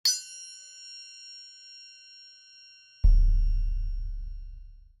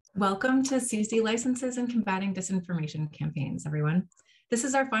Welcome to CC Licenses and Combating Disinformation Campaigns, everyone. This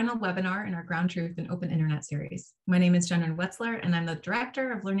is our final webinar in our Ground Truth and Open Internet series. My name is Jen Wetzler, and I'm the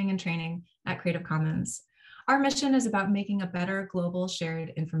Director of Learning and Training at Creative Commons. Our mission is about making a better global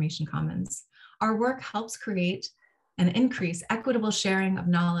shared information commons. Our work helps create and increase equitable sharing of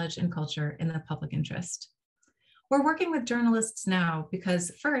knowledge and culture in the public interest. We're working with journalists now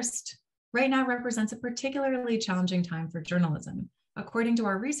because first, right now represents a particularly challenging time for journalism. According to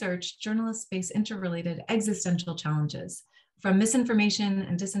our research, journalists face interrelated existential challenges, from misinformation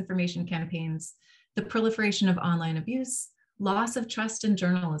and disinformation campaigns, the proliferation of online abuse, loss of trust in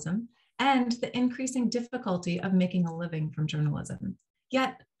journalism, and the increasing difficulty of making a living from journalism.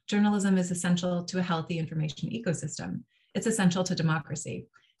 Yet, journalism is essential to a healthy information ecosystem. It's essential to democracy.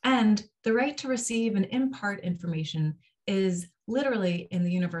 And the right to receive and impart information is literally in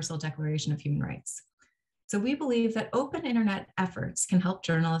the Universal Declaration of Human Rights. So we believe that open internet efforts can help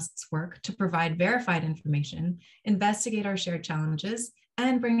journalists work to provide verified information, investigate our shared challenges,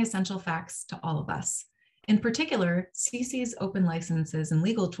 and bring essential facts to all of us. In particular, CC's open licenses and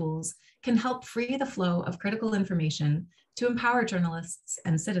legal tools can help free the flow of critical information to empower journalists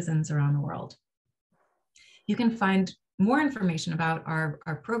and citizens around the world. You can find more information about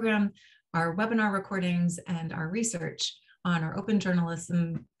our program, our webinar recordings, and our research on our Open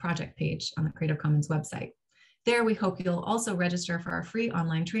Journalism project page on the Creative Commons website. There, we hope you'll also register for our free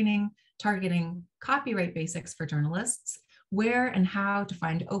online training targeting copyright basics for journalists, where and how to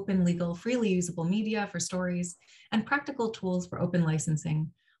find open, legal, freely usable media for stories, and practical tools for open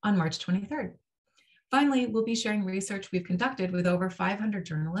licensing on March 23rd. Finally, we'll be sharing research we've conducted with over 500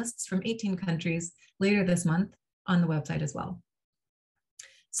 journalists from 18 countries later this month on the website as well.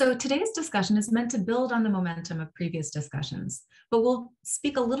 So today's discussion is meant to build on the momentum of previous discussions, but we'll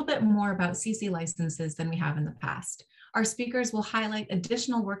speak a little bit more about CC licenses than we have in the past. Our speakers will highlight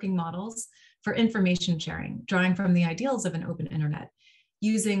additional working models for information sharing, drawing from the ideals of an open internet,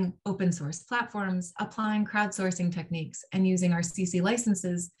 using open source platforms, applying crowdsourcing techniques, and using our CC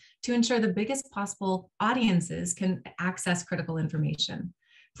licenses to ensure the biggest possible audiences can access critical information.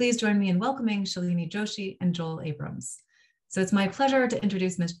 Please join me in welcoming Shalini Joshi and Joel Abrams. So it's my pleasure to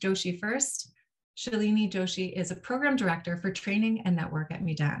introduce Ms. Joshi first. Shalini Joshi is a program director for training and network at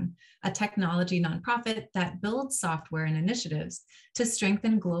Meedan, a technology nonprofit that builds software and initiatives to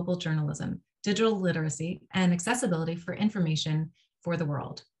strengthen global journalism, digital literacy, and accessibility for information for the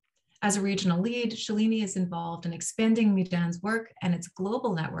world. As a regional lead, Shalini is involved in expanding Meedan's work and its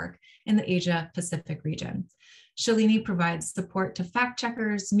global network in the Asia-Pacific region. Shalini provides support to fact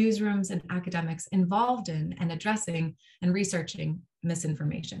checkers, newsrooms, and academics involved in and addressing and researching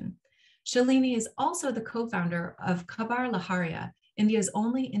misinformation. Shalini is also the co-founder of Khabar Lahariya, India's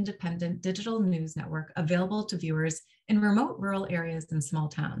only independent digital news network available to viewers in remote rural areas and small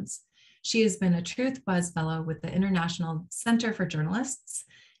towns. She has been a Truth Buzz Fellow with the International Center for Journalists,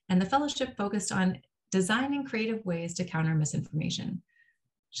 and the fellowship focused on designing creative ways to counter misinformation.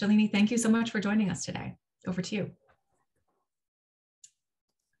 Shalini, thank you so much for joining us today. Over to you.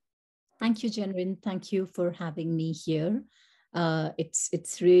 Thank you, Jenrin. Thank you for having me here.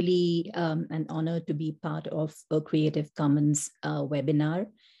 It's really an honor to be part of a Creative Commons webinar.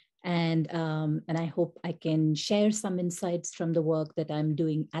 And I hope I can share some insights from the work that I'm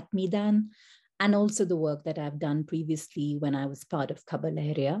doing at Meedan and also the work that I've done previously when I was part of Khabar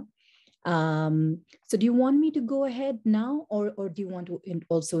Lahariya. So do you want me to go ahead now or do you want to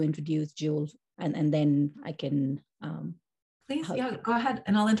also introduce Joel and then I can... Please, yeah, go ahead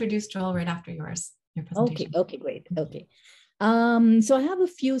and I'll introduce Joel right after your presentation. Okay, great, okay. So I have a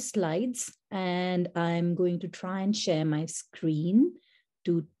few slides and I'm going to try and share my screen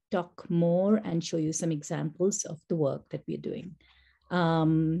to talk more and show you some examples of the work that we're doing.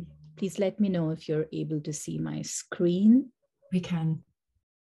 Please let me know if you're able to see my screen. We can.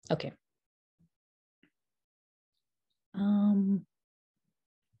 Okay.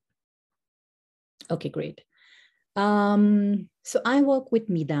 Okay, great. So I work with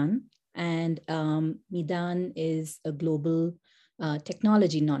Meedan, and Meedan is a global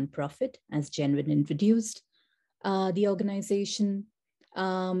technology nonprofit, as Jenrin introduced. The organization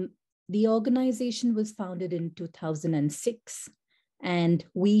was founded in 2006, and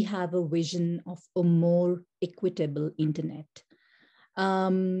we have a vision of a more equitable internet.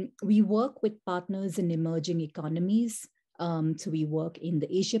 We work with partners in emerging economies. So we work in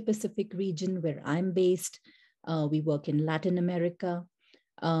the Asia-Pacific region where I'm based. We work in Latin America,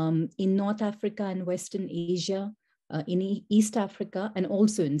 in North Africa and Western Asia, in East Africa, and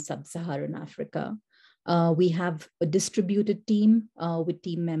also in Sub-Saharan Africa. We have a distributed team with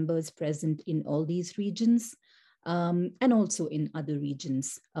team members present in all these regions. and also in other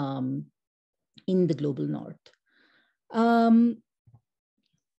regions in the global north.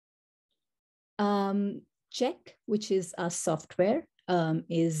 Check, which is our software,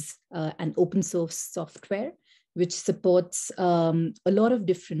 is an open source software which supports a lot of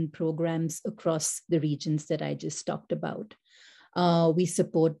different programs across the regions that I just talked about. We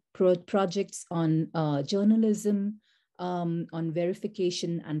support projects on journalism, on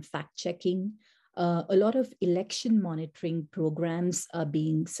verification and fact-checking. A lot of election monitoring programs are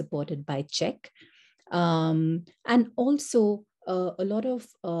being supported by Check. And also a lot of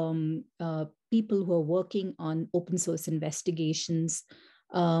people who are working on open source investigations,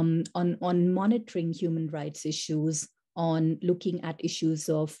 on monitoring human rights issues, on looking at issues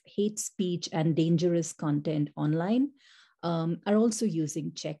of hate speech and dangerous content online, are also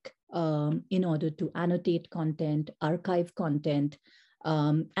using Check in order to annotate content, archive content,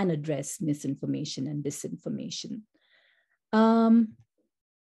 and address misinformation and disinformation.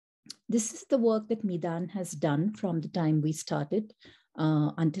 This is the work that Meedan has done from the time we started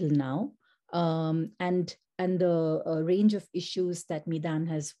until now. And the range of issues that Meedan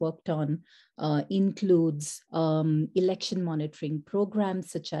has worked on includes election monitoring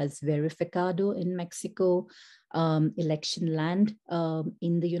programs such as Verificado in Mexico, Election Land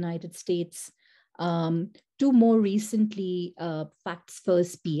in the United States, to more recently Facts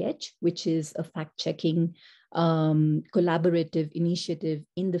First PH, which is a fact-checking collaborative initiative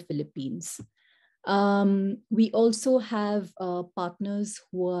in the Philippines. We also have partners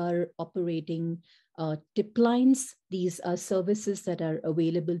who are operating tip lines. These are services that are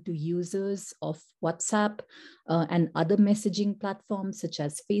available to users of WhatsApp and other messaging platforms such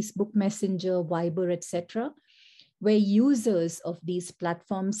as Facebook Messenger, Viber, etc., where users of these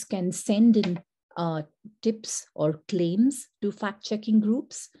platforms can send in tips or claims to fact-checking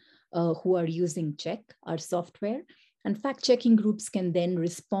groups who are using Check, our software. And fact-checking groups can then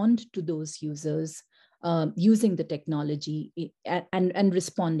respond to those users using the technology and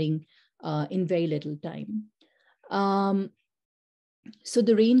responding in very little time. So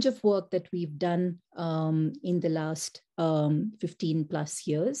the range of work that we've done in the last 15 plus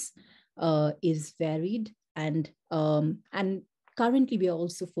years is varied, and currently we are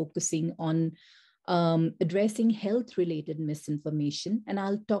also focusing on addressing health-related misinformation, and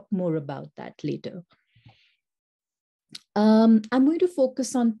I'll talk more about that later. I'm going to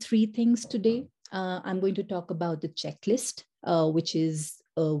focus on three things today. I'm going to talk about the checklist, which is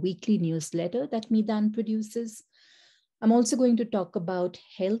a weekly newsletter that Meedan produces. I'm also going to talk about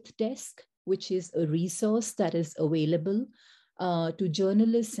Health Desk, which is a resource that is available to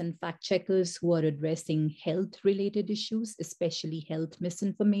journalists and fact checkers who are addressing health-related issues, especially health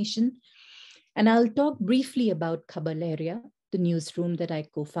misinformation. And I'll talk briefly about Lahariya, the newsroom that I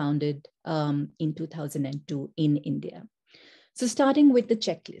co-founded in 2002 in India. So starting with the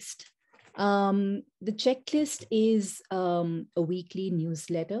checklist. The checklist is a weekly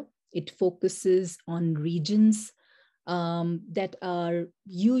newsletter. It focuses on regions that are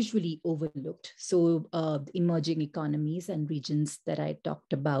usually overlooked. So emerging economies and regions that I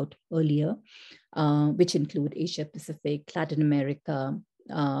talked about earlier, which include Asia Pacific, Latin America,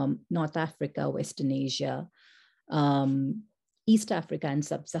 North Africa, Western Asia, East Africa, and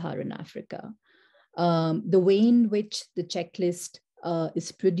Sub-Saharan Africa. The way in which the checklist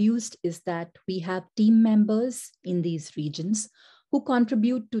is produced is that we have team members in these regions who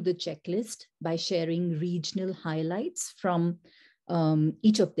contribute to the checklist by sharing regional highlights from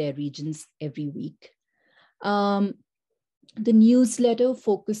each of their regions every week. The newsletter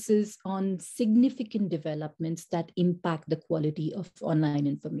focuses on significant developments that impact the quality of online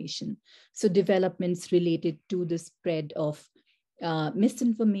information. So developments related to the spread of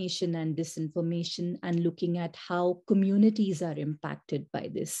misinformation and disinformation, and looking at how communities are impacted by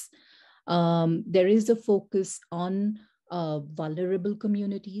this. There is a focus on vulnerable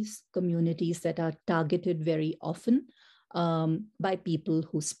communities, communities that are targeted very often by people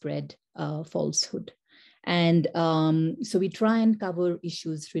who spread falsehood. And so we try and cover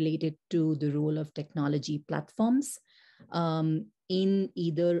issues related to the role of technology platforms in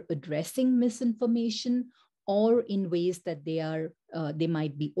either addressing misinformation or in ways that they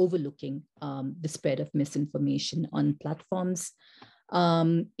might be overlooking the spread of misinformation on platforms.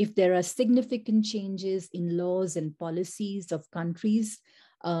 If there are significant changes in laws and policies of countries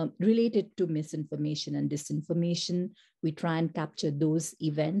related to misinformation and disinformation, we try and capture those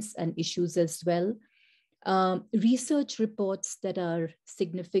events and issues as well. Research reports that are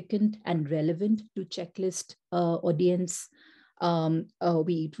significant and relevant to checklist audience.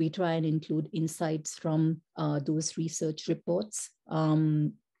 We try and include insights from those research reports.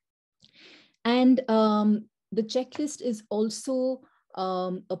 And the checklist is also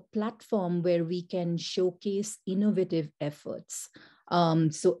a platform where we can showcase innovative efforts.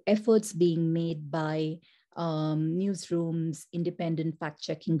 So efforts being made by newsrooms, independent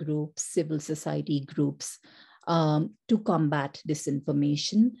fact-checking groups, civil society groups to combat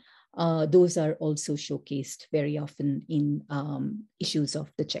disinformation. Those are also showcased very often in issues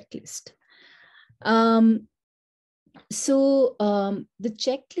of the checklist. The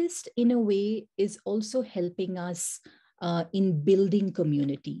checklist, in a way, is also helping us in building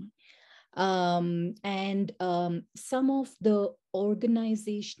community. Some of the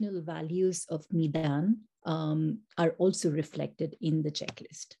organizational values of Meedan are also reflected in the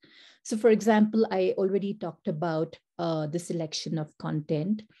checklist. So, for example, I already talked about the selection of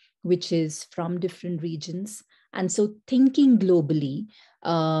content, which is from different regions. And so thinking globally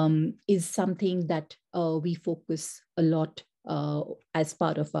is something that we focus a lot as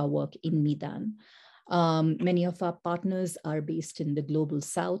part of our work in Meedan. Many of our partners are based in the global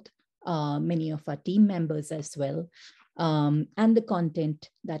south, many of our team members as well. And the content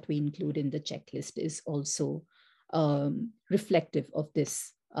that we include in the checklist is also reflective of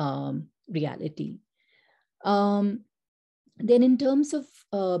this reality. Then in terms of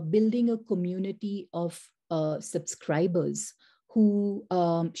building a community of subscribers who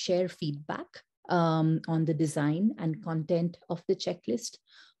share feedback on the design and content of the checklist,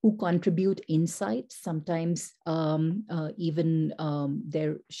 who contribute insights, sometimes even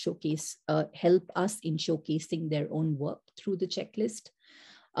their showcase, help us in showcasing their own work through the checklist.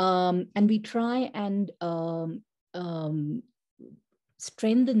 And we try and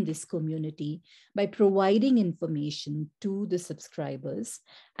strengthen this community by providing information to the subscribers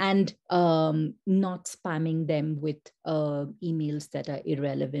and not spamming them with emails that are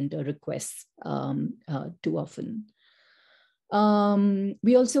irrelevant or requests too often.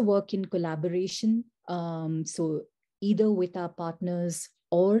 We also work in collaboration, so either with our partners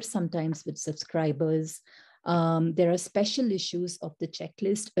or sometimes with subscribers. There are special issues of the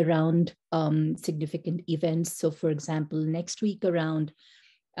checklist around significant events. So for example, next week around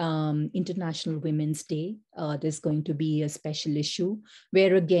International Women's Day, there's going to be a special issue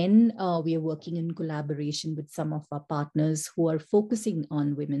where again, we are working in collaboration with some of our partners who are focusing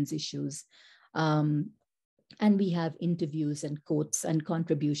on women's issues. And we have interviews and quotes and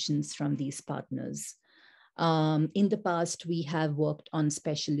contributions from these partners. In the past, we have worked on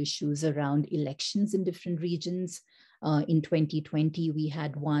special issues around elections in different regions. In 2020, we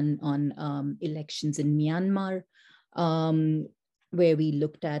had one on elections in Myanmar, where we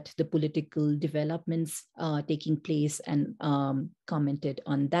looked at the political developments taking place and commented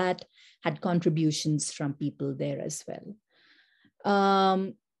on that, had contributions from people there as well.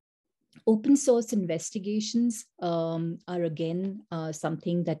 Open source investigations are again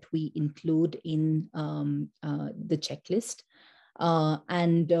something that we include in the checklist,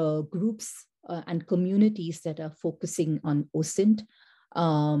 and groups and communities that are focusing on OSINT,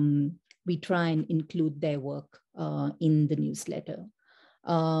 we try and include their work in the newsletter.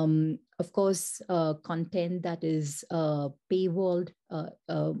 Of course, content that is paywalled,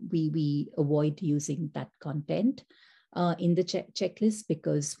 we avoid using that content in the checklist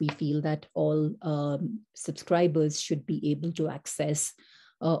because we feel that all subscribers should be able to access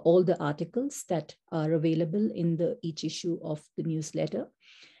all the articles that are available in each issue of the newsletter.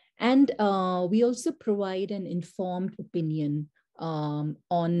 And we also provide an informed opinion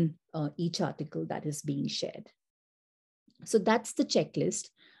on each article that is being shared. So that's the checklist.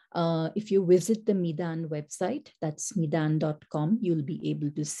 If you visit the Meedan website, that's meedan.com, you'll be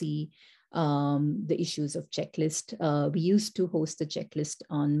able to see the issues of checklist. We used to host the checklist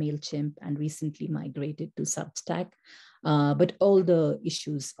on MailChimp and recently migrated to Substack, but all the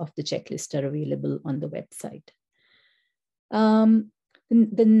issues of the checklist are available on the website.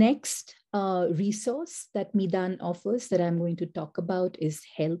 The next resource that Meedan offers that I'm going to talk about is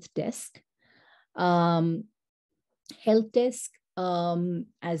Health Desk. Health Desk,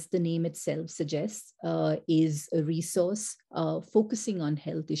 as the name itself suggests, is a resource focusing on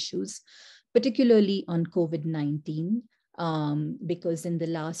health issues, particularly on COVID-19, because in the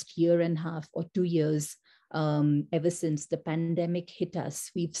last year and a half or 2 years, ever since the pandemic hit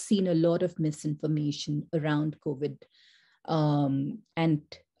us, we've seen a lot of misinformation around COVID and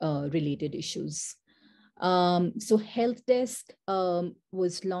related issues. So Health Desk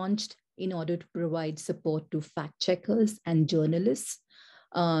was launched in order to provide support to fact checkers and journalists,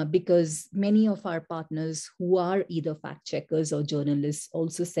 because many of our partners who are either fact checkers or journalists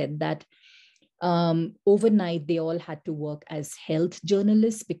also said that overnight they all had to work as health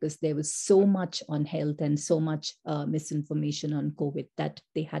journalists because there was so much on health and so much misinformation on COVID that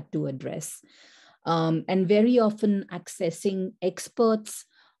they had to address. and very often accessing experts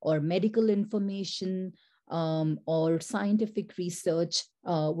or medical information or scientific research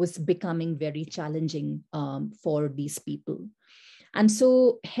was becoming very challenging for these people. And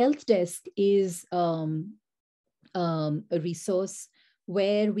so Health Desk is a resource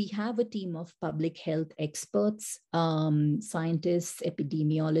where we have a team of public health experts, scientists,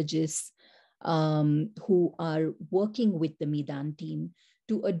 epidemiologists, who are working with the Meedan team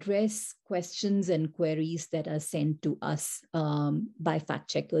to address questions and queries that are sent to us by fact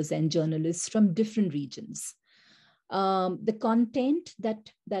checkers and journalists from different regions. The content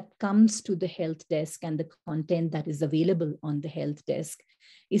that comes to the Health Desk and the content that is available on the Health Desk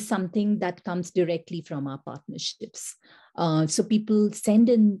is something that comes directly from our partnerships. So people send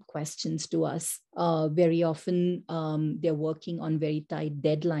in questions to us. Very often they're working on very tight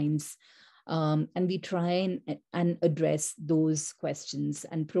deadlines. And we try and address those questions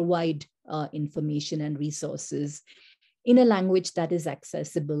and provide information and resources in a language that is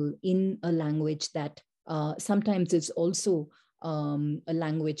accessible, in a language that sometimes it's also a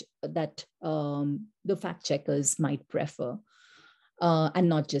language that the fact checkers might prefer, and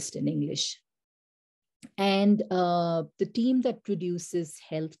not just in English. And the team that produces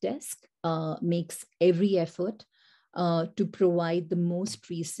Health Desk makes every effort to provide the most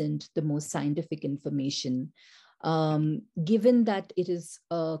recent, the most scientific information. Given that it is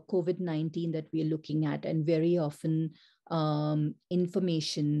COVID-19 that we are looking at, and very often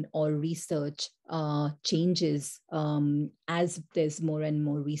information or research changes as there's more and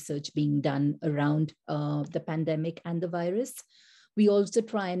more research being done around the pandemic and the virus. We also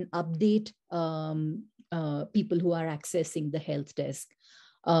try and update people who are accessing the Health Desk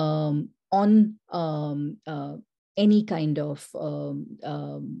on any kind of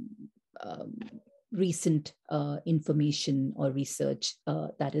recent information or research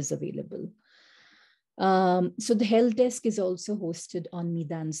that is available. So the Health Desk is also hosted on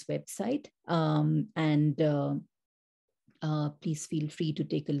Meedan's website, and please feel free to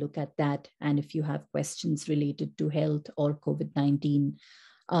take a look at that. And if you have questions related to health or COVID-19,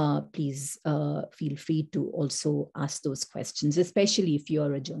 please feel free to also ask those questions, especially if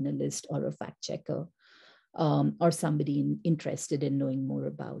you're a journalist or a fact checker, or somebody interested in knowing more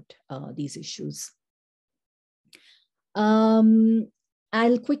about these issues.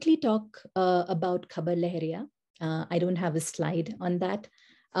 I'll quickly talk about Khabar Lahariya. I don't have a slide on that,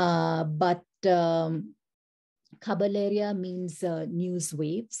 but Khabar Lahariya means news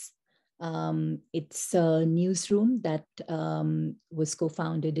waves. It's a newsroom that was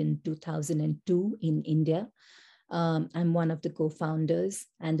co-founded in 2002 in India. I'm one of the co-founders,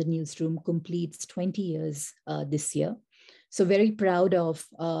 and the newsroom completes 20 years this year. So very proud of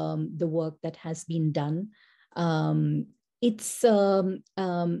the work that has been done. It's the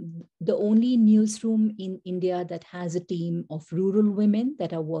only newsroom in India that has a team of rural women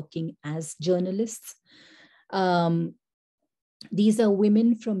that are working as journalists. These are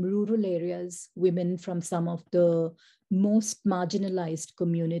women from rural areas, women from some of the most marginalized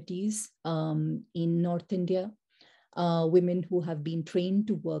communities in North India, women who have been trained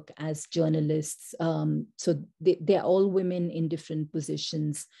to work as journalists. So they're all women in different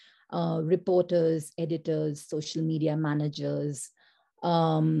positions. Reporters, editors, social media managers.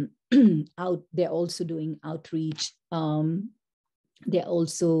 They're also doing outreach. They're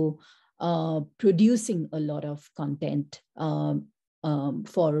also producing a lot of content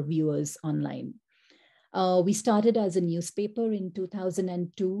for viewers online. We started as a newspaper in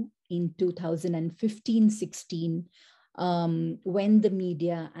 2002. In 2015-16, when the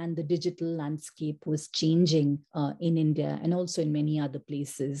media and the digital landscape was changing in India and also in many other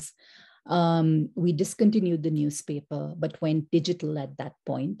places, we discontinued the newspaper but went digital at that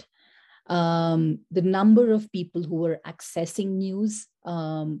point. The number of people who were accessing news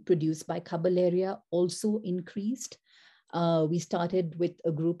produced by Khabar Lahariya also increased. We started with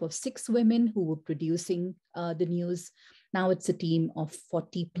a group of 6 women who were producing the news. Now it's a team of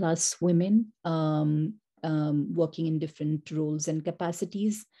 40 plus women working in different roles and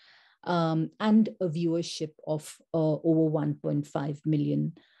capacities, and a viewership of over 1.5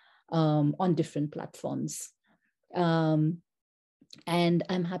 million on different platforms. And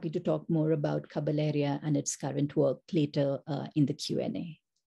I'm happy to talk more about Khabar Lahariya and its current work later in the Q&A.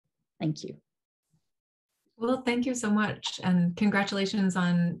 Thank you. Well, thank you so much. And congratulations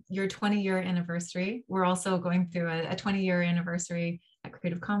on your 20-year anniversary. We're also going through a 20-year anniversary at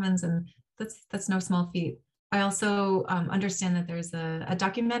Creative Commons, and that's no small feat. I also understand that there's a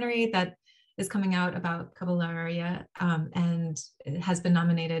documentary that is coming out about Khabar Lahariya, and it has been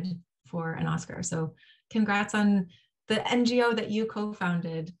nominated for an Oscar. So congrats on the NGO that you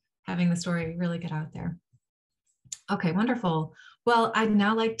co-founded having the story really get out there. Okay, wonderful. Well, I'd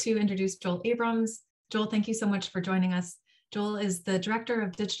now like to introduce Joel Abrams. Joel, thank you so much for joining us. Joel is the Director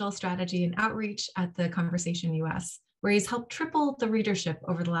of Digital Strategy and Outreach at The Conversation US, where he's helped triple the readership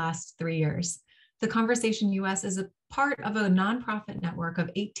over the last 3 years. The Conversation US is a part of a nonprofit network of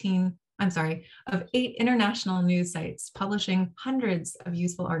 8 international news sites publishing hundreds of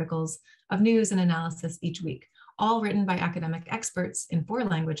useful articles of news and analysis each week, all written by academic experts in 4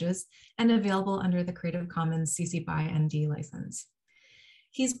 languages and available under the Creative Commons CC BY ND license.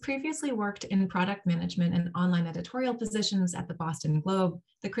 He's previously worked in product management and online editorial positions at the Boston Globe,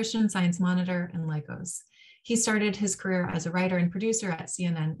 the Christian Science Monitor, and Lycos. He started his career as a writer and producer at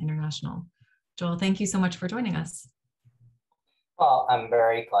CNN International. Joel, thank you so much for joining us. Well, I'm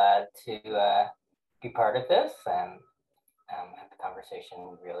very glad to be part of this, and at The Conversation,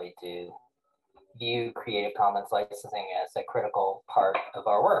 we really do view Creative Commons licensing as a critical part of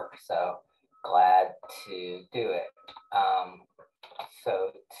our work, so glad to do it.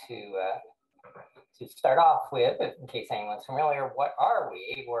 So to start off with, in case anyone's familiar, what are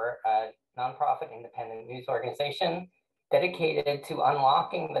we? We're a nonprofit independent news organization dedicated to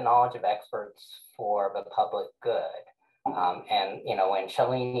unlocking the knowledge of experts for the public good. And when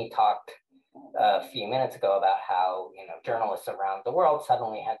Shalini talked a few minutes ago about how journalists around the world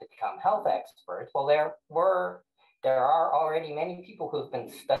suddenly had to become health experts, well, there are already many people who've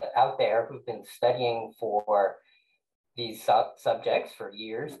been out there who've been studying for these subjects for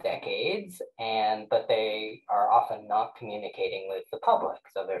years, decades, but they are often not communicating with the public.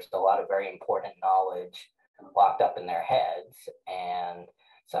 So there's a lot of very important knowledge locked up in their heads, and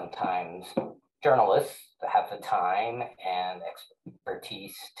sometimes journalists have the time and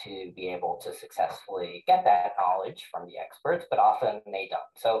expertise to be able to successfully get that knowledge from the experts, but often they don't.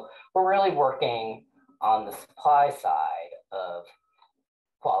 So we're really working on the supply side of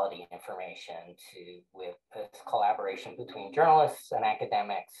quality information with this collaboration between journalists and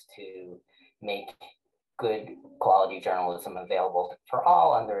academics to make good quality journalism available for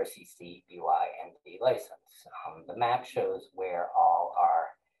all under a CC BY ND license. The map shows where all our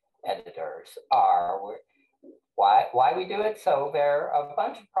editors are. Why we do it? So there are a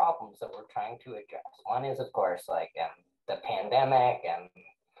bunch of problems that we're trying to address. One is, of course, the pandemic and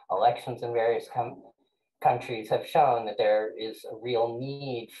elections in various countries have shown that there is a real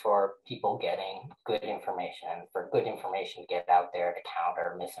need for people getting good information, for good information to get out there to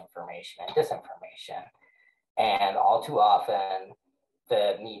counter misinformation and disinformation. And all too often,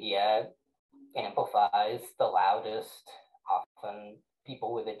 the media amplifies the loudest, often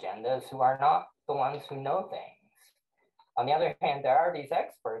people with agendas who are not the ones who know things. On the other hand, there are these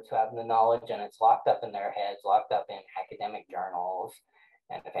experts who have the knowledge and it's locked up in their heads, locked up in academic journals.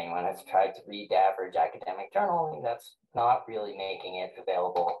 And if anyone has tried to read the average academic journal, that's not really making it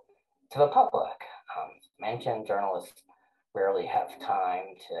available to the public. Mentioned journalists rarely have time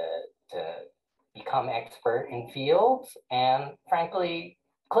to become expert in fields, and frankly,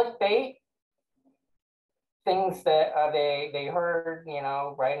 clickbait, things that they heard,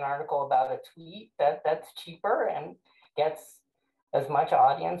 write an article about a tweet that's cheaper and gets as much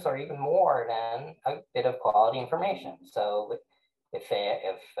audience or even more than a bit of quality information. So if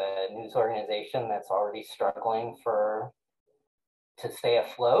a news organization that's already struggling to stay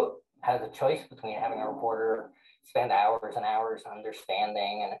afloat has a choice between having a reporter spend hours and hours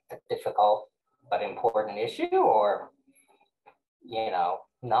understanding a difficult but important issue or,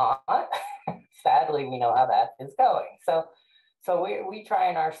 not, sadly, we know how that is going. So we try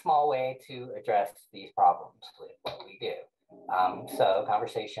in our small way to address these problems with what we do. So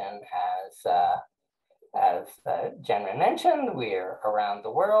Conversation as Jenrin mentioned, we're around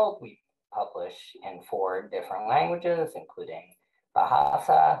the world. We publish in 4 different languages, including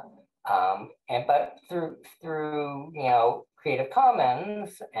Bahasa. But through Creative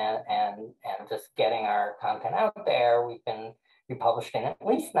Commons and just getting our content out there, we published in at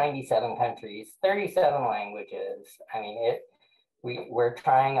least 97 countries, 37 languages. I mean, we're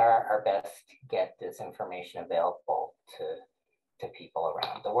trying our best to get this information available to people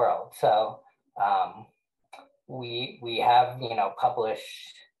around the world. So we have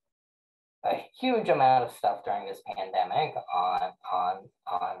published a huge amount of stuff during this pandemic on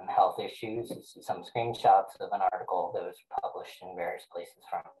health issues. Some screenshots of an article that was published in various places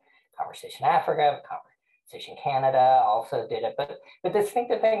from Conversation Africa, Conversation Canada also did it. But the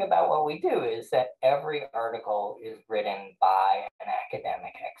distinctive thing about what we do is that every article is written by an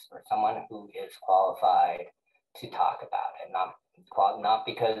academic expert, someone who is qualified to talk about it, not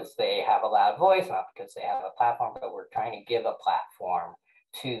because they have a loud voice, not because they have a platform, but we're trying to give a platform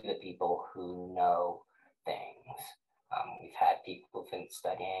to the people who know things. We've had people who've been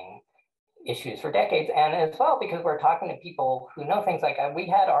studying issues for decades, and as well because we're talking to people who know things. Like we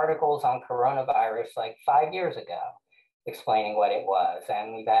had articles on coronavirus like 5 years ago explaining what it was,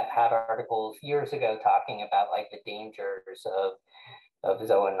 and we've had articles years ago talking about like the dangers of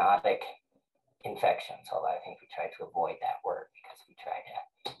zoonotic infections, although I think we try to avoid that word because we try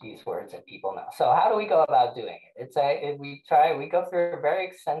to use words that people know. So how do we go about doing it? We go through a very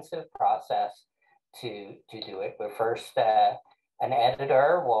extensive process to do it. But first, an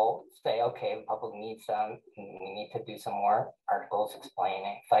editor will say, okay, the public needs we need to do some more articles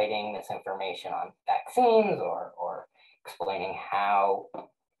explaining, fighting misinformation on vaccines or explaining how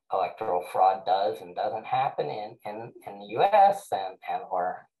electoral fraud does and doesn't happen in the US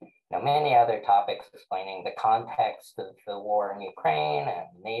or many other topics, explaining the context of the war in Ukraine and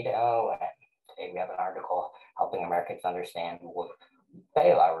NATO. And today we have an article helping Americans understand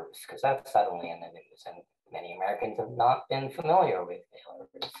Belarus, because that's suddenly in the news, and many Americans have not been familiar with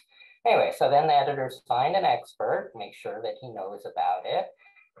Belarus. Anyway, so then the editors find an expert, make sure that he knows about it,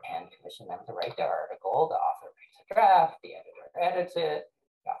 and commission them to write the article. The author writes a draft, the editor edits it,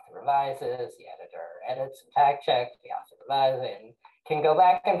 the author revises, the editor edits and fact checks, the author revises it, and can go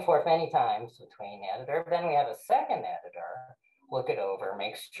back and forth many times between the editor. Then we have a second editor look it over,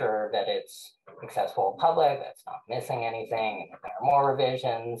 make sure that it's accessible to public, that's not missing anything, and there are more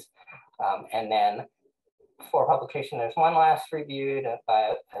revisions. And then for publication, there's one last review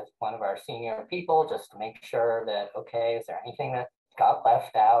by one of our senior people, just to make sure that, okay, is there anything that got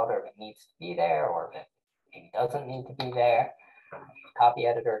left out or that needs to be there or that maybe doesn't need to be there? Copy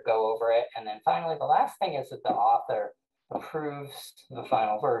editor, go over it. And then finally, the last thing is that the author approves the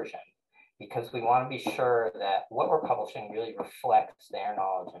final version, because we want to be sure that what we're publishing really reflects their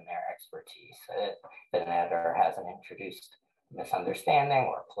knowledge and their expertise. That an editor hasn't introduced misunderstanding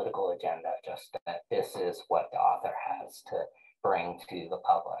or political agenda, just that this is what the author has to bring to the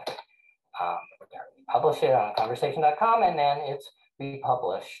public. We publish it on conversation.com, and then it's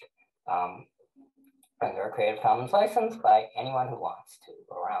republished under a Creative Commons license by anyone who wants to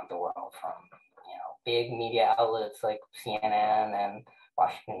around the world, from big media outlets like CNN and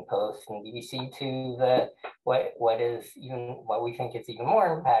Washington Post and BBC to what we think is even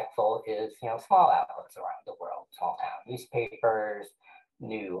more impactful is small outlets around the world, small town newspapers,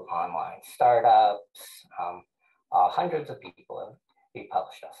 new online startups. Hundreds of people have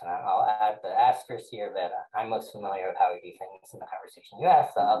republished us, and I'll add the asterisk here that I'm most familiar with how we do things in the Conversation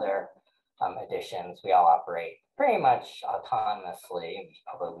US. The other editions, we all operate pretty much autonomously,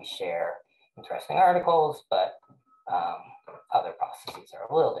 although we share interesting articles, but other processes are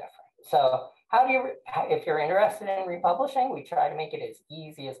a little different. So if you're interested in republishing, we try to make it as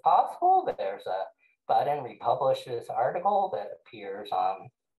easy as possible. There's a button, republish this article, that appears on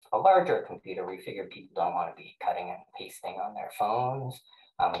a larger computer. We figure people don't want to be cutting and pasting on their phones.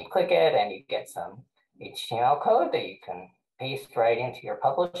 You click it and you get some HTML code that you can paste right into your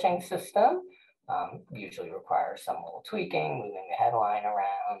publishing system. Usually requires some little tweaking, moving the headline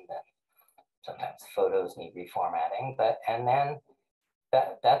around, and sometimes photos need reformatting, and then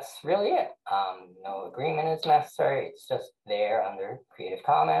that's really it. No agreement is necessary. It's just there under Creative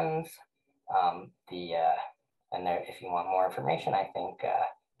Commons. And there, if you want more information, I think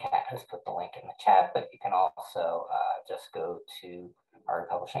Kat has put the link in the chat, but you can also just go to our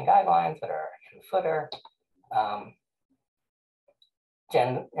publishing guidelines that are in the footer.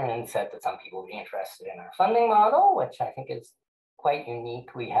 Jen said that some people would be interested in our funding model, which I think is quite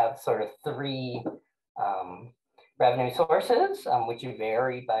unique. We have sort of three revenue sources, which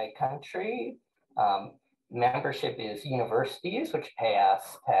vary by country. Membership is universities, which pay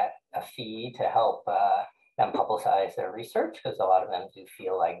us a fee to help them publicize their research, because a lot of them do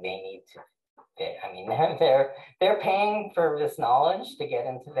feel like they need to. They're paying for this knowledge to get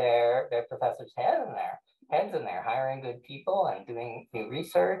into their professors' heads, and they're hiring good people and doing new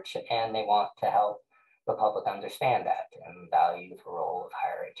research, and they want to help the public understand that and value the role of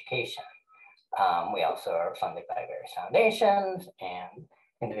higher education. We also are funded by various foundations and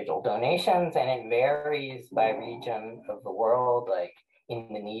individual donations, and it varies by region of the world. Like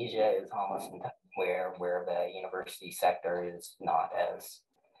Indonesia is almost where the university sector is not as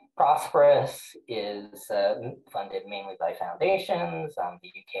prosperous, is funded mainly by foundations. The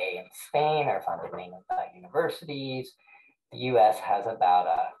UK and Spain are funded mainly by universities. The US has about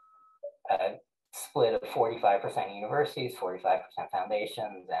a split of 45% universities, 45%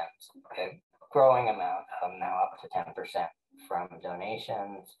 foundations, and a growing amount, now up to 10% from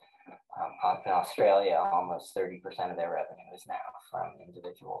donations. In Australia, almost 30% of their revenue is now from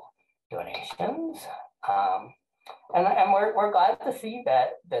individual donations. And we're glad to see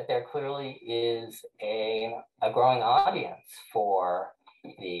that there clearly is a growing audience for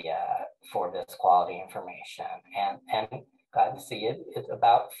for this quality information, and glad to see it's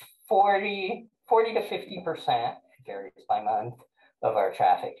about 40 to 50%, varies by month, of our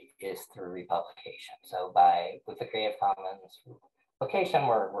traffic is through republication. So with the Creative Commons publication,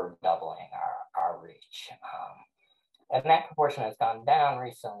 we're doubling our reach. And that proportion has gone down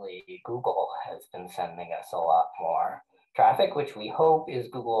recently. Google has been sending us a lot more traffic, which we hope is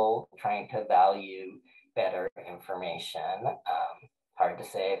Google trying to value better information. Hard to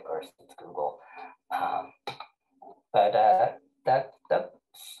say, of course, it's Google. But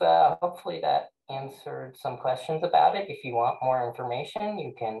hopefully that answered some questions about it. If you want more information,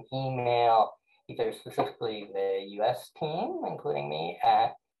 you can email either specifically the US team, including me,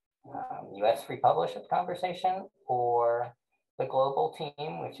 at US Republish at Conversation, or the global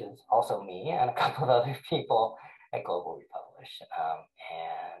team, which is also me and a couple of other people at Global Republish.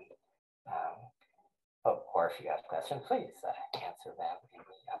 Or if you have questions, please answer them in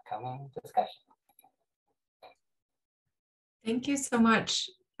the upcoming discussion. Thank you so much.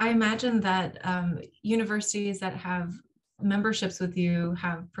 I imagine that universities that have memberships with you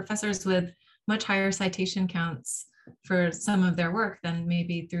have professors with much higher citation counts for some of their work than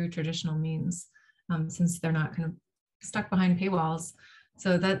maybe through traditional means, since they're not kind of stuck behind paywalls.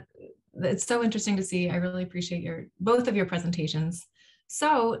 So it's so interesting to see. I really appreciate both of your presentations.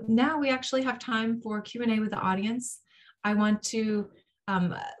 So now we actually have time for Q&A with the audience. I want to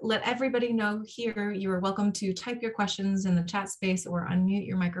let everybody know here you are welcome to type your questions in the chat space or unmute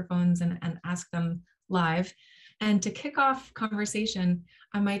your microphones and ask them live. And to kick off conversation,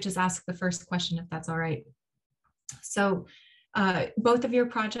 I might just ask the first question if that's all right. So both of your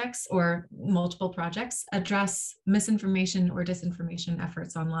projects or multiple projects address misinformation or disinformation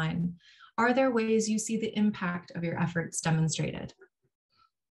efforts online. Are there ways you see the impact of your efforts demonstrated?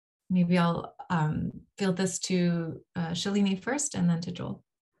 Maybe I'll field this to Shalini first and then to Joel.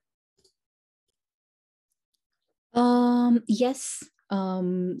 Yes,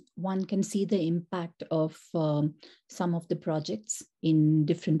 one can see the impact of some of the projects in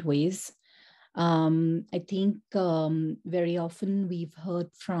different ways. I think very often we've heard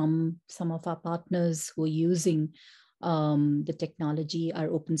from some of our partners who are using the technology, our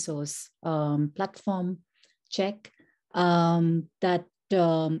open source platform, Check, that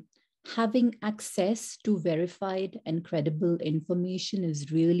having access to verified and credible information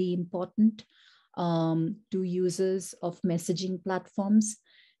is really important to users of messaging platforms.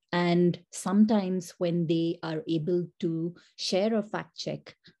 And sometimes when they are able to share a fact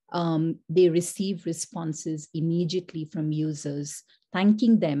check, they receive responses immediately from users,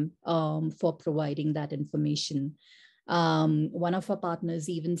 thanking them for providing that information. One of our partners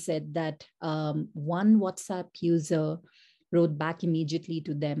even said that one WhatsApp user wrote back immediately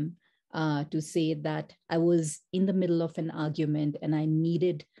to them to say that I was in the middle of an argument and I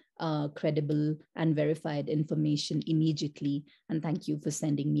needed credible and verified information immediately. And thank you for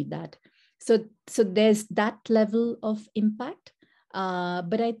sending me that. So there's that level of impact.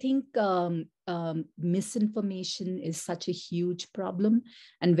 But I think misinformation is such a huge problem,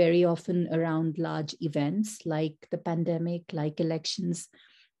 and very often around large events like the pandemic, like elections,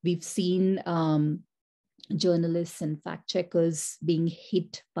 we've seen journalists and fact checkers being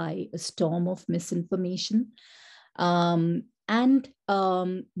hit by a storm of misinformation. And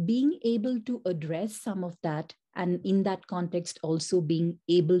being able to address some of that, and in that context also being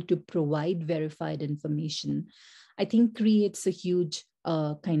able to provide verified information, I think creates a huge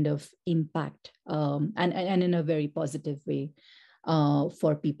kind of impact, and in a very positive way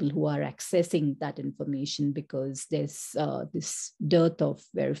for people who are accessing that information, because there's this dearth of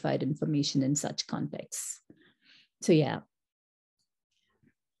verified information in such contexts. So yeah.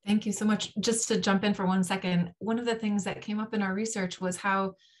 Thank you so much. Just to jump in for 1 second, one of the things that came up in our research was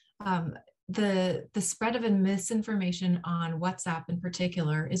how the spread of misinformation on WhatsApp in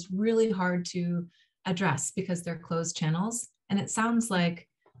particular is really hard to address because they're closed channels. And it sounds like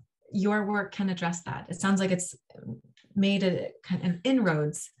your work can address that. It sounds like it's made a kind of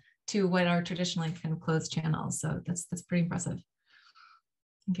inroads to what are traditionally kind of closed channels. So that's pretty impressive.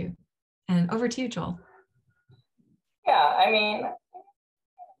 Thank you. And over to you, Joel. Yeah, I mean,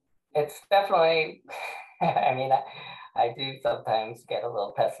 it's definitely, I mean, I do sometimes get a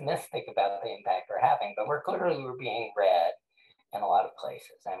little pessimistic about the impact we're having, but we're being read in a lot of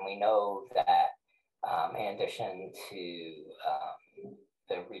places. And we know that in addition to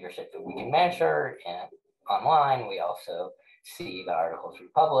the readership that we can measure online, we also see the articles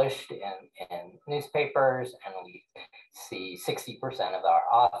republished in newspapers, and we see 60% of our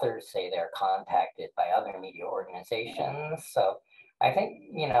authors say they're contacted by other media organizations. So I think,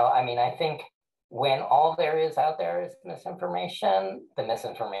 I think when all there is out there is misinformation, the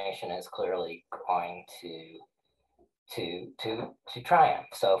misinformation is clearly going to triumph.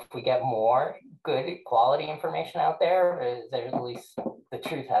 So if we get more good quality information out there, there's at least the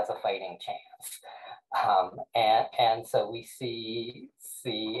truth has a fighting chance. And so we see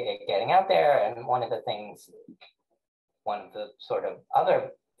it getting out there. And one of the sort of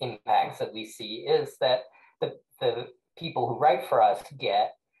other impacts that we see is that the people who write for us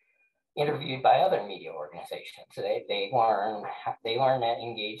get interviewed by other media organizations. So they learn that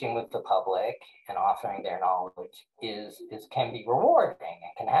engaging with the public and offering their knowledge can be rewarding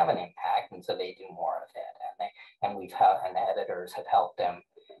and can have an impact, and so they do more of it. And the editors have helped them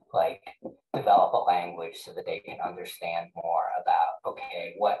develop a language so that they can understand more about,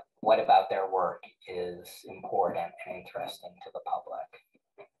 okay, what about their work is important and interesting to the public.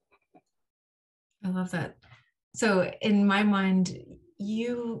 I love that. So in my mind,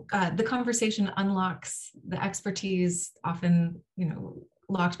 the conversation unlocks the expertise often,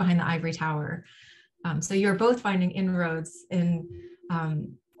 locked behind the ivory tower. So you're both finding inroads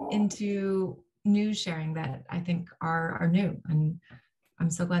into news sharing that I think are new. And I'm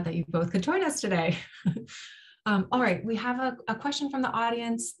so glad that you both could join us today. All right, we have a question from the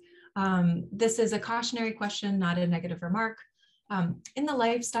audience. This is a cautionary question, not a negative remark. In the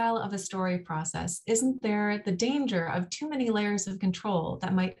lifestyle of a story process, isn't there the danger of too many layers of control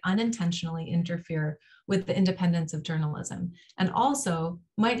that might unintentionally interfere with the independence of journalism, and also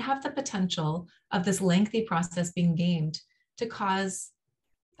might have the potential of this lengthy process being gamed to cause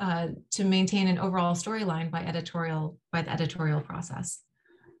to maintain an overall storyline by the editorial process?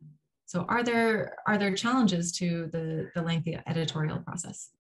 So are there challenges to the lengthy editorial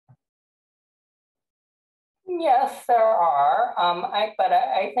process? Yes, there are. But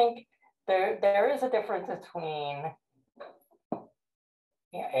I think there is a difference between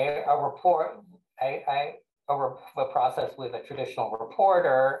a process with a traditional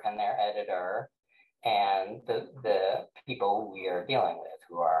reporter and their editor, and the people we are dealing with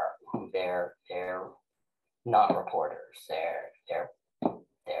who they're non-reporters. They're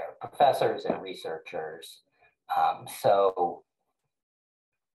professors and researchers. So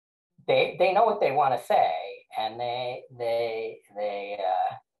they know what they want to say, and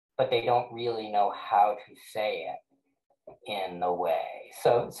but they don't really know how to say it in the way.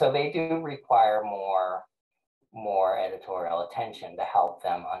 So they do require more editorial attention to help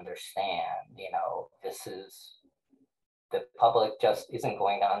them understand. The public just isn't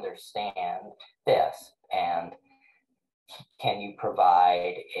going to understand this, and can you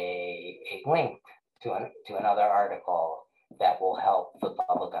provide a link to another article that will help the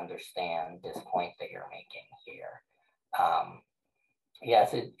public understand this point that you're making here?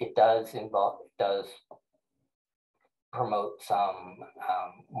 Yes, it does promote some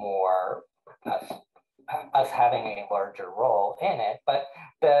more us having a larger role in it. But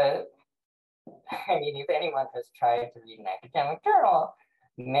if anyone has tried to read an academic journal,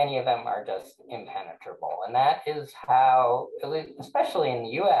 many of them are just impenetrable. And that is how, especially in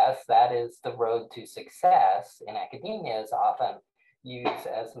the US, that is the road to success in academia, is often use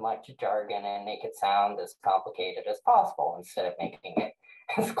as much jargon and make it sound as complicated as possible instead of making it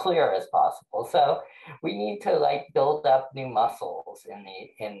as clear as possible. So we need to build up new muscles in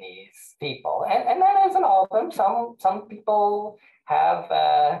these people. And that isn't all of them. Some people have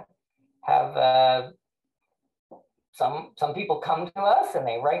some people come to us and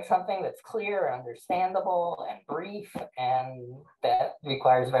they write something that's clear, understandable, and brief, and that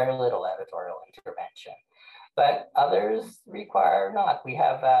requires very little editorial intervention. But others require not. We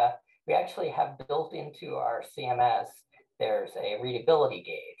actually have built into our CMS, there's a readability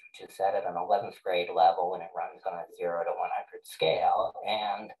gauge, which is set at an 11th grade level, and it runs on a 0 to 100 scale.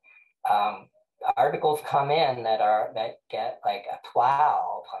 And articles come in that get a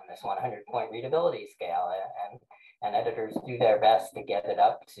 12 on this 100-point readability scale, and editors do their best to get it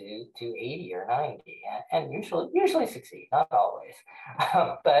up to 80 or 90, and usually succeed, not always.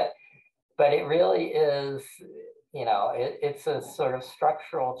 But it really is, it's a sort of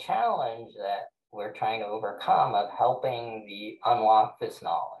structural challenge that we're trying to overcome, of helping unlock this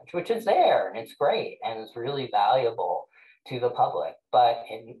knowledge, which is there and it's great and it's really valuable to the public. But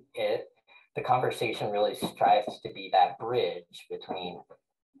the conversation really strives to be that bridge between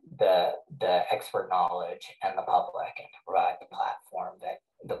the expert knowledge and the public, and to provide the platform that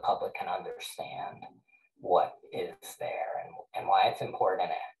the public can understand what is there and why it's important,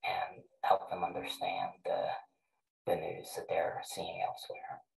 and help them understand the news that they're seeing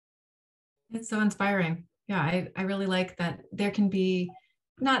elsewhere. It's so inspiring. Yeah, I really like that there can be,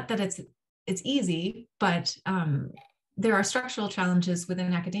 not that it's easy, but there are structural challenges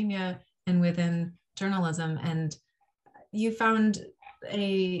within academia and within journalism, and you found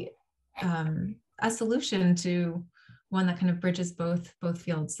a solution to one that kind of bridges both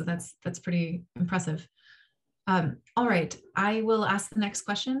fields. So that's pretty impressive. All right, I will ask the next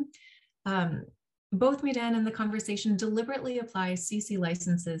question. Both Meedan and the conversation deliberately apply CC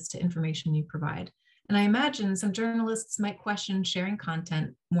licenses to information you provide. And I imagine some journalists might question sharing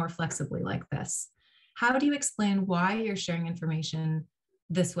content more flexibly like this. How do you explain why you're sharing information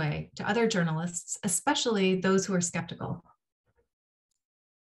this way to other journalists, especially those who are skeptical?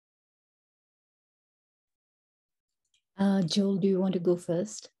 Joel, do you want to go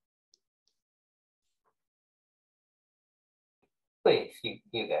first? Please, you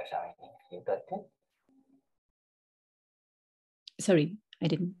go, Shalini, if you'd like to. Sorry, I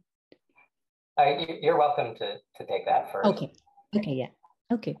didn't. You're welcome to take that first. Okay. Okay. Yeah.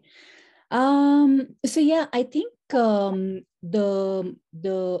 Okay. So yeah, I think the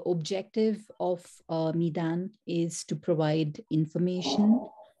objective of Meedan is to provide information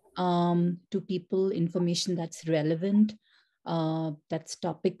to people, information that's relevant, that's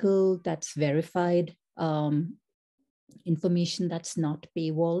topical, that's verified, information that's not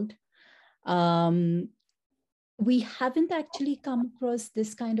paywalled. We haven't actually come across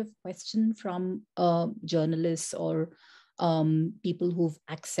this kind of question from journalists or people who've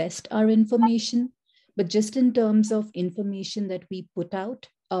accessed our information, but just in terms of information that we put out,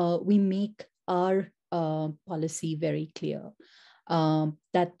 we make our policy very clear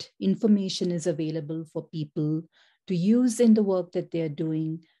that information is available for people to use in the work that they're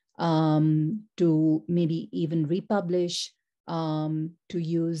doing, to maybe even republish, to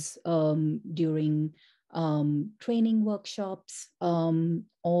use during training workshops,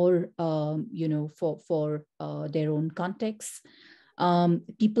 or for their own contexts.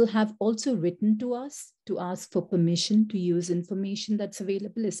 People have also written to us to ask for permission to use information that's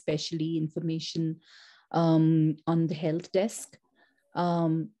available, especially information on the help desk.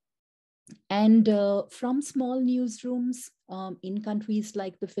 And from small newsrooms in countries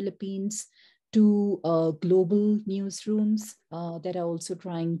like the Philippines to global newsrooms that are also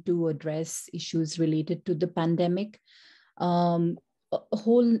trying to address issues related to the pandemic. A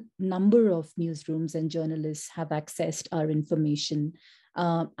whole number of newsrooms and journalists have accessed our information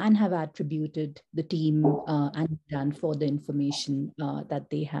and have attributed the team and done for the information that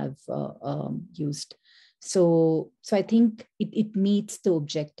they have used. So I think it meets the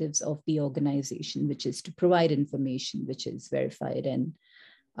objectives of the organization, which is to provide information which is verified and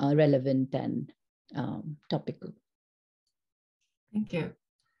relevant and topical. Thank you.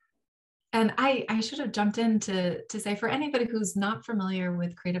 And I should have jumped in to say, for anybody who's not familiar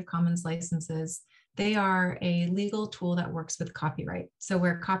with Creative Commons licenses, they are a legal tool that works with copyright. So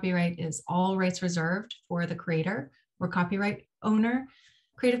where copyright is all rights reserved for the creator or copyright owner,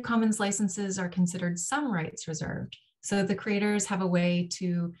 Creative Commons licenses are considered some rights reserved. So the creators have a way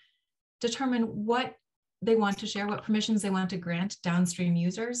to determine what they want to share, what permissions they want to grant downstream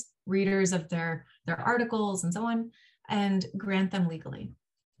users, readers of their articles and so on, and grant them legally.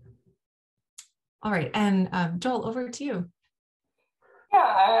 All right, and Joel, over to you.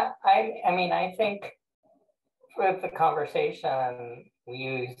 Yeah, I mean, I think with the conversation, we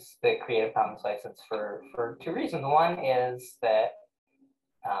use the Creative Commons license for two reasons. One is that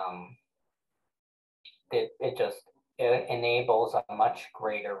it enables a much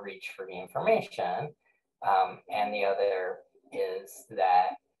greater reach for the information. And the other is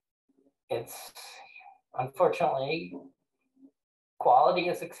that it's, unfortunately, quality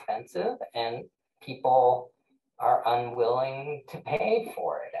is expensive and people are unwilling to pay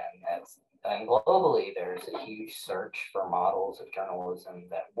for it. And globally, there's a huge search for models of journalism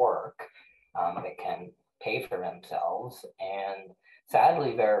that work, that can pay for themselves. And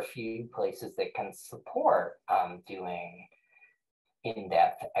sadly, there are few places that can support doing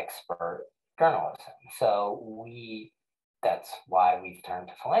in-depth expert journalism. So that's why we've turned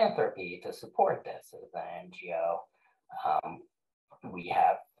to philanthropy to support this as an NGO. We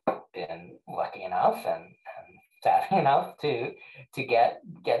have been lucky enough and savvy enough to get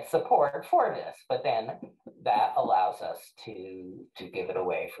support for this, but then that allows us to give it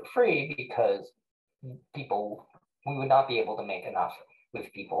away for free, because we would not be able to make enough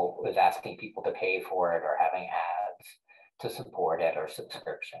with asking people to pay for it or having ads to support it or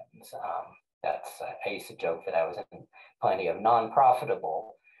subscriptions. I used to joke that I was in plenty of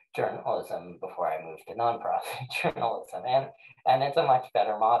non-profitable journalism before I moved to nonprofit journalism, and it's a much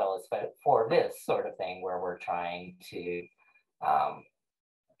better model for this sort of thing where we're trying to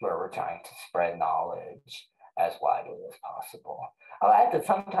spread knowledge as widely as possible. I'll add that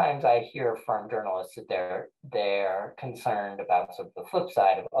sometimes I hear from journalists that they're concerned about sort of the flip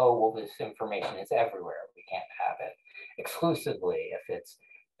side of, oh, well, this information is everywhere. We can't have it exclusively if it's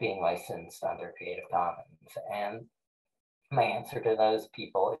being licensed under Creative Commons. And my answer to those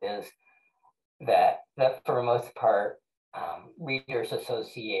people is that for the most part, readers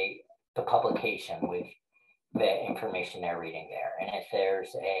associate the publication with the information they're reading there. And if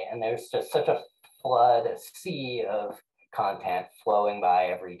there's just such a flood, a sea of content flowing by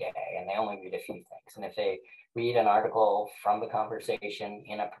every day, and they only read a few things. And if they read an article from the conversation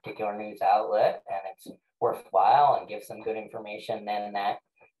in a particular news outlet and it's worthwhile and gives them good information, then that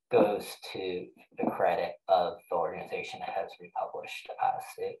goes to the credit of the organization that has republished us.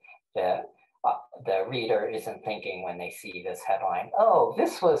 The reader isn't thinking when they see this headline, oh,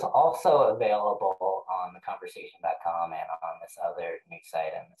 this was also available on theconversation.com and on this other news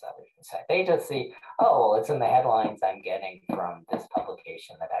site and this other news site. They just see, oh, well, it's in the headlines I'm getting from this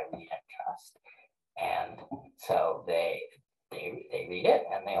publication that I read and trust. And so they read it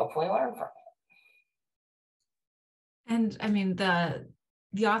and they hopefully learn from it. And I mean, the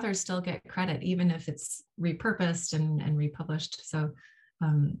authors still get credit, even if it's repurposed and republished. So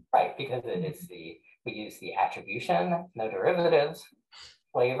right, because we use the attribution, no derivatives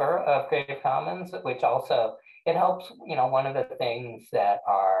flavor of Creative Commons, which also, it helps, one of the things that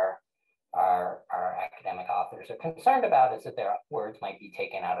our academic authors are concerned about is that their words might be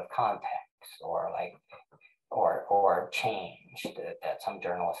taken out of context or changed, that some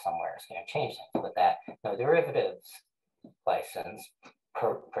journalist somewhere is going to change things, but that no derivatives license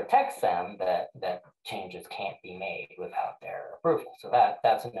protects them, that changes can't be made without their approval. So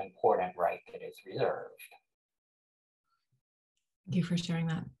that's an important right that is reserved. Thank you for sharing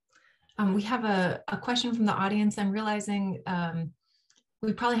that. We have a question from the audience. I'm realizing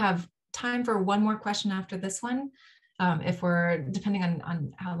we probably have time for one more question after this one, if we're, depending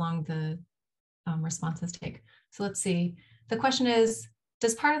on how long the responses take. So let's see. The question is,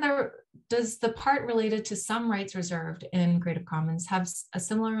 does the part related to some rights reserved in Creative Commons have a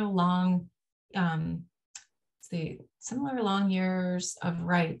similar long years of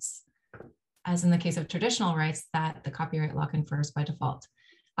rights as in the case of traditional rights that the copyright law confers by default?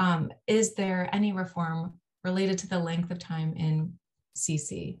 Is there any reform related to the length of time in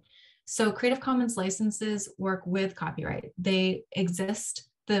CC? So Creative Commons licenses work with copyright. They exist.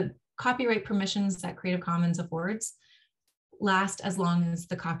 The copyright permissions that Creative Commons affords last as long as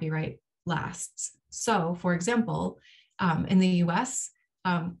the copyright lasts. So for example, in the US,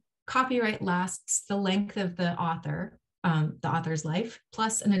 copyright lasts the length of the author's life,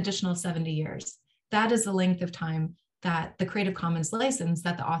 plus an additional 70 years. That is the length of time that the Creative Commons license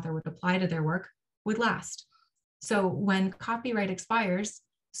that the author would apply to their work would last. So when copyright expires,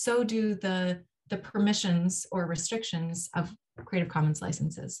 so do the permissions or restrictions of Creative Commons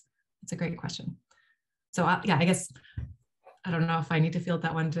licenses. It's a great question. So yeah, I guess, I don't know if I need to field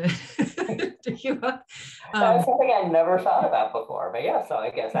that one to you. That's something I never thought about before, but yeah, so I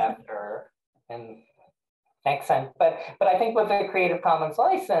guess after, and makes sense. But I think with the Creative Commons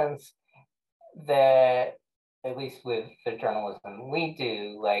license, that at least with the journalism we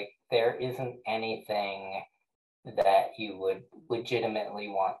do, like there isn't anything that you would legitimately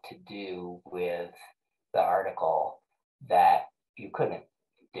want to do with the article that you couldn't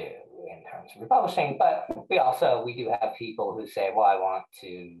do in terms of republishing. But we do have people who say, well, I want to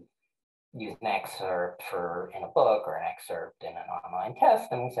use an excerpt in a book or an excerpt in an online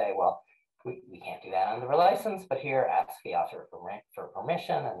test, and we say, well, we can't do that under the license, but here ask the author for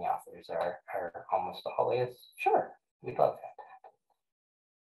permission, and the authors are almost always sure. We'd love that.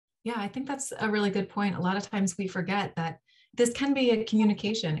 Yeah, I think that's a really good point. A lot of times we forget that this can be a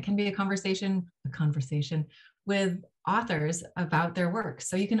communication. It can be a conversation with authors about their work.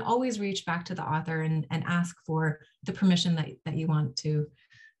 So you can always reach back to the author and ask for the permission that you want to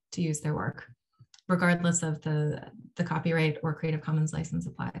use their work, regardless of the copyright or Creative Commons license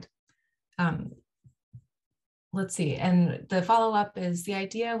applied. Let's see, and the follow-up is, the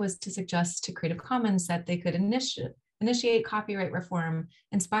idea was to suggest to Creative Commons that they could initiate copyright reform,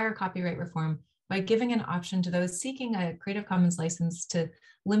 inspire copyright reform by giving an option to those seeking a Creative Commons license to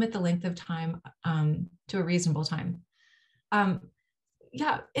limit the length of time to a reasonable time.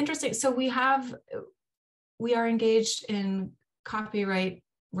 Yeah, interesting. So we are engaged in copyright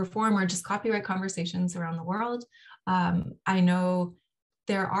reform or just copyright conversations around the world. I know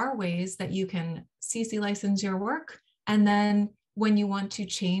there are ways that you can CC license your work, and then when you want to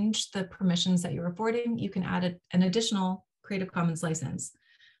change the permissions that you're affording, you can add an additional Creative Commons license.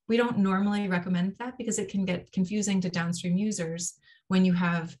 We don't normally recommend that because it can get confusing to downstream users when you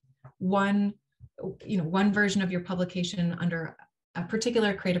have one version of your publication under a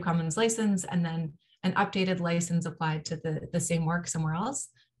particular Creative Commons license and then an updated license applied to the same work somewhere else.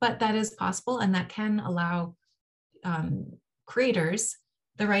 But that is possible, and that can allow creators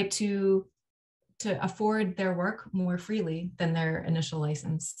the right to afford their work more freely than their initial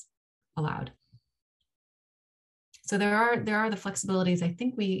license allowed. So there are the flexibilities I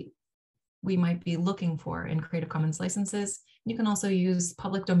think we might be looking for in Creative Commons licenses. You can also use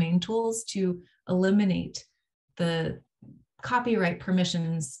public domain tools to eliminate the copyright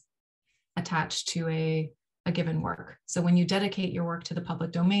permissions attached to a given work. So when you dedicate your work to the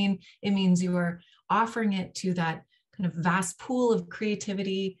public domain, it means you are offering it to that kind of vast pool of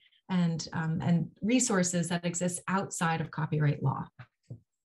creativity and resources that exist outside of copyright law.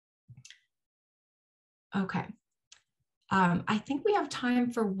 Okay. I think we have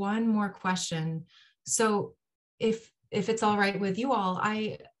time for one more question. So if it's all right with you all,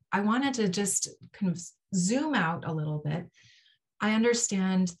 I wanted to just kind of zoom out a little bit. I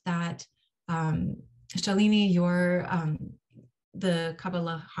understand that Shalini, you're the Khabar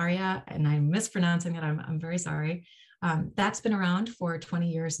Lahariya, and I'm mispronouncing it, I'm very sorry. That's been around for 20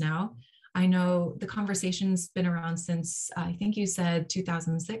 years now. I know the conversation's been around since, I think you said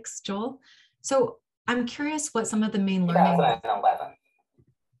 2006, Joel. So I'm curious what some of the main learning. 2011.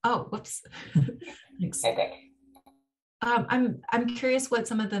 Oh, whoops. Thanks. Okay. I'm curious what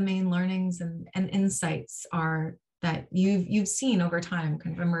some of the main learnings and insights are that you've seen over time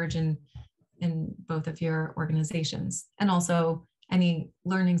kind of emerge in both of your organizations, and also any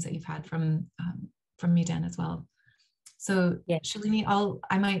learnings that you've had from Meedan as well. So yeah. Shalini,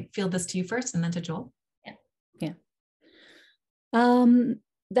 I might field this to you first and then to Joel. Yeah.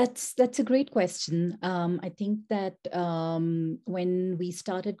 That's a great question. I think that when we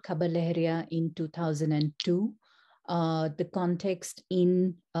started Khabar Lahariya in 2002, the context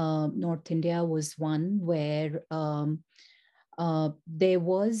in North India was one where there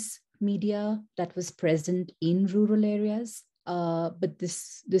was media that was present in rural areas, but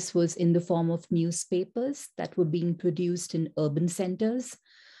this was in the form of newspapers that were being produced in urban centers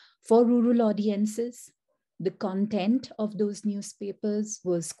for rural audiences. The content of those newspapers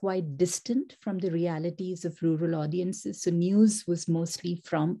was quite distant from the realities of rural audiences. So news was mostly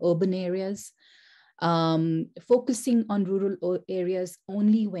from urban areas, focusing on rural areas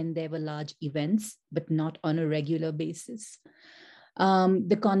only when there were large events, but not on a regular basis.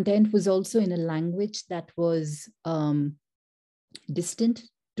 The content was also in a language that was distant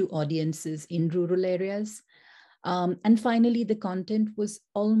to audiences in rural areas. And finally, the content was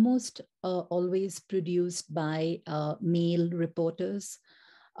almost always produced by male reporters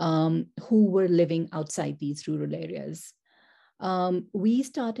who were living outside these rural areas. We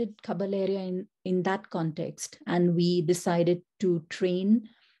started Khabar Lahariya in that context, and we decided to train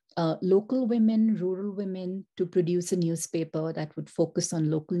local women, rural women, to produce a newspaper that would focus on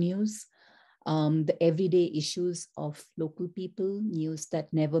local news, the everyday issues of local people, news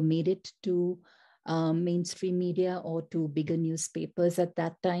that never made it to mainstream media or to bigger newspapers at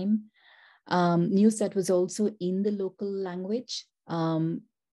that time, news that was also in the local language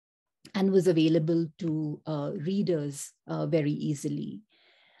and was available to readers very easily.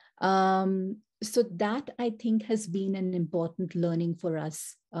 So that, I think, has been an important learning for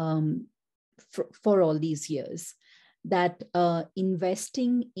us for all these years, that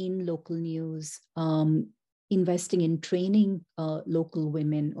investing in local news, investing in training local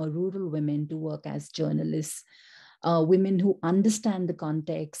women or rural women to work as journalists, women who understand the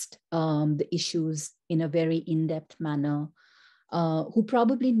context, the issues in a very in-depth manner, who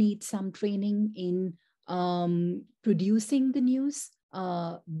probably need some training in producing the news,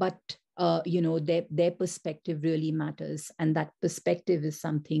 but their perspective really matters, and that perspective is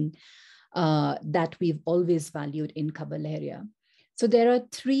something that we've always valued in Khabar Lahariya. So there are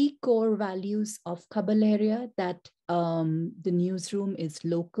three core values of Khabar Lahariya: that the newsroom is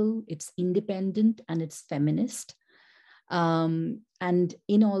local, it's independent, and it's feminist. And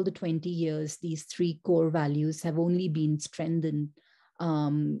in all the 20 years, these three core values have only been strengthened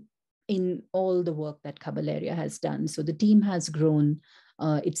in all the work that Khabar Lahariya has done. So the team has grown.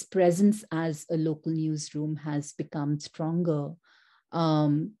 Its presence as a local newsroom has become stronger.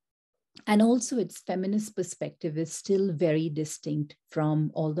 And also its feminist perspective is still very distinct from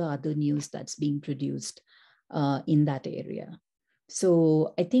all the other news that's being produced in that area.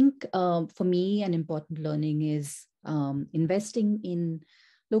 So I think for me, an important learning is investing in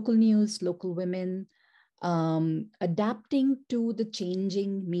local news, local women, adapting to the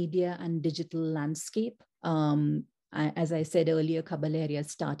changing media and digital landscape. As I said earlier, Lahariya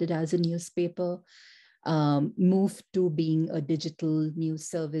started as a newspaper, moved to being a digital news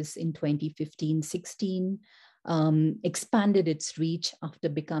service in 2015-16, expanded its reach after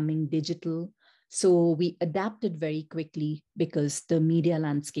becoming digital. So we adapted very quickly because the media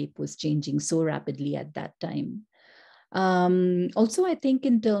landscape was changing so rapidly at that time. Also, I think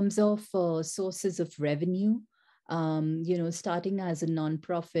in terms of sources of revenue, starting as a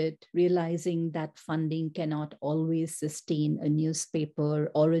nonprofit, realizing that funding cannot always sustain a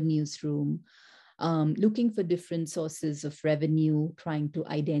newspaper or a newsroom, looking for different sources of revenue, trying to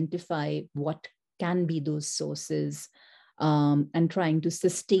identify what can be those sources, and trying to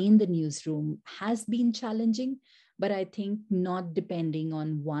sustain the newsroom has been challenging. But I think not depending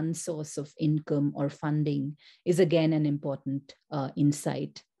on one source of income or funding is again an important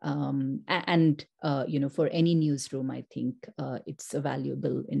insight. For any newsroom, I think it's a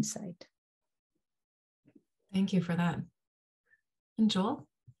valuable insight. Thank you for that. And Joel?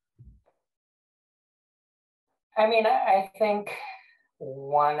 I mean, I think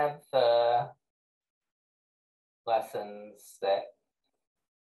one of the lessons that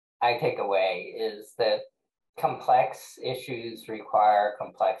I take away is that complex issues require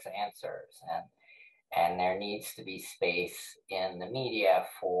complex answers, and there needs to be space in the media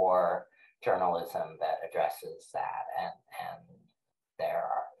for journalism that addresses that, and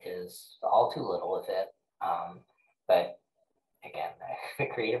there is all too little of it. But again, the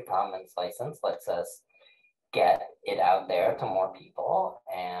Creative Commons license lets us get it out there to more people,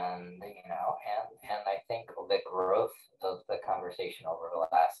 and I think the growth of the conversation over the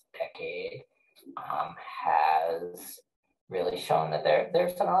last decade has really shown that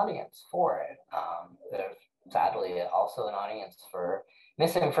there's an audience for it. There's sadly also an audience for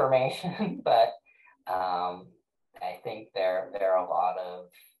misinformation, but I think there are a lot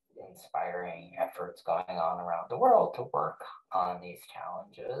of inspiring efforts going on around the world to work on these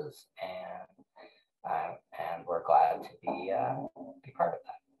challenges, and we're glad to be part of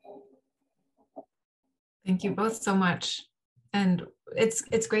that. Thank you both so much. And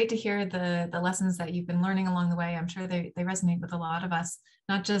it's great to hear the lessons that you've been learning along the way. I'm sure they resonate with a lot of us,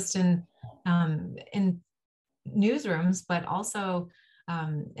 not just in newsrooms, but also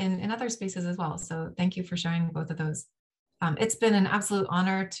in other spaces as well. So thank you for sharing both of those. It's been an absolute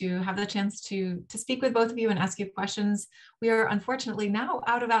honor to have the chance to speak with both of you and ask you questions. We are unfortunately now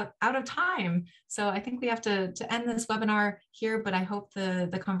out of time. So I think we have to end this webinar here, but I hope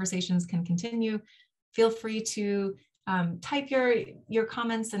the conversations can continue. Feel free to type your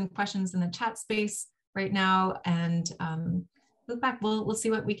comments and questions in the chat space right now, and look back. We'll see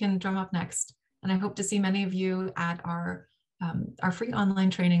what we can drum up next. And I hope to see many of you at our free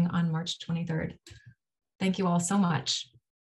online training on March 23rd. Thank you all so much.